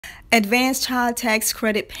Advanced Child Tax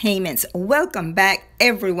Credit Payments. Welcome back,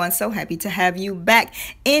 everyone. So happy to have you back.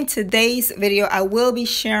 In today's video, I will be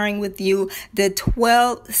sharing with you the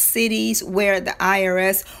 12 cities where the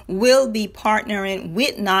IRS will be partnering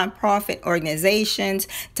with nonprofit organizations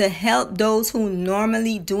to help those who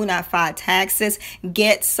normally do not file taxes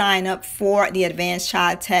get signed up for the Advanced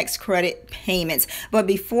Child Tax Credit Payments. But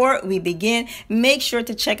before we begin, make sure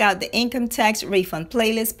to check out the income tax refund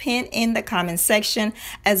playlist pinned in the comment section,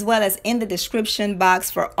 as well as in the description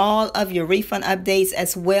box for all of your refund updates,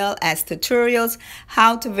 as well as tutorials,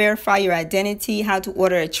 how to verify your identity, how to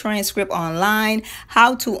order a transcript online,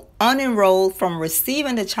 how to unenroll from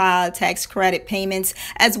receiving the child tax credit payments,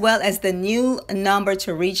 as well as the new number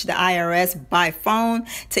to reach the IRS by phone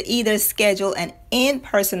to either schedule an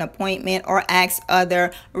in-person appointment or ask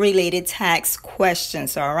other related tax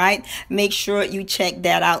questions. All right, make sure you check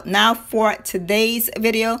that out. Now for today's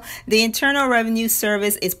video, the Internal Revenue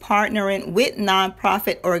Service is partnering with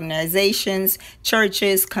nonprofit organizations,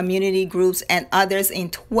 churches, community groups, and others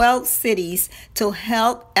in 12 cities to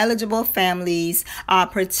help eligible families,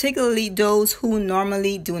 particularly those who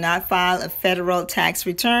normally do not file a federal tax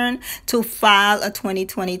return, to file a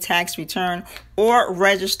 2020 tax return or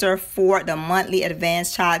register for the monthly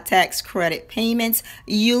advanced child tax credit payments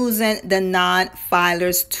using the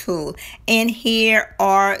non-filers tool. And here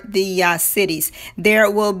are the cities. There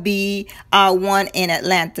will be one in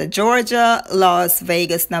Atlanta, Georgia, Las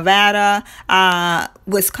Vegas, Nevada,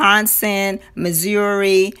 Wisconsin,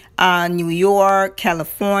 Missouri, New York,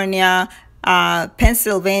 California,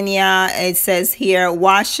 Pennsylvania, it says here,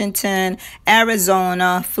 Washington,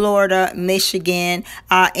 Arizona, Florida, Michigan,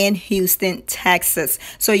 and Houston, Texas.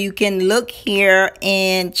 So you can look here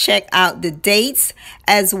and check out the dates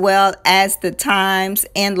as well as the times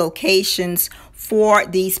and locations for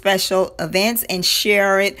these special events, and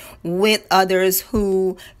share it with others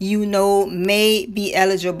who you know may be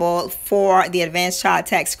eligible for the advanced child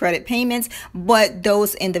tax credit payments, but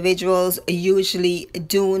those individuals usually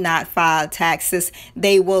do not file taxes.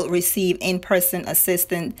 They will receive in-person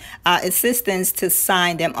assistance to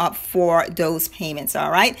sign them up for those payments.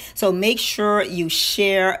 All right, so make sure you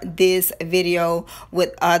share this video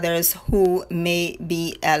with others who may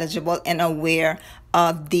be eligible and aware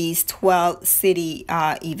of these 12 city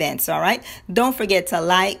events. All right, don't forget to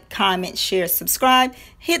like, comment, share, subscribe,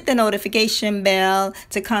 hit the notification bell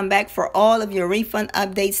to come back for all of your refund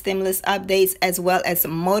updates, stimulus updates, as well as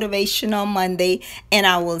Motivational Monday. And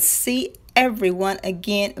I will see everyone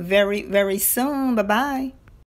again very, very soon. Bye-bye.